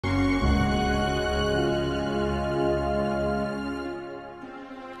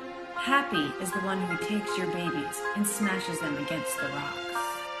Happy is the one who takes your babies and smashes them against the rocks.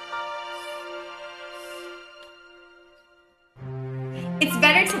 It's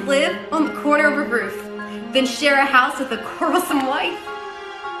better to live on the corner of a roof than share a house with a quarrelsome wife.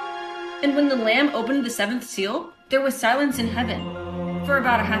 And when the Lamb opened the seventh seal, there was silence in heaven for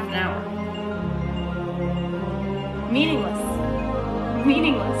about a half an hour. Meaningless.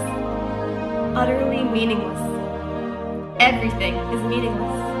 Meaningless. Utterly meaningless. Everything is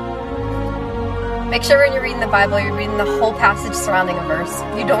meaningless. Make sure when you're reading the Bible, you're reading the whole passage surrounding a verse.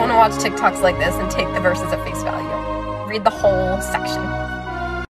 You don't want to watch TikToks like this and take the verses at face value. Read the whole section.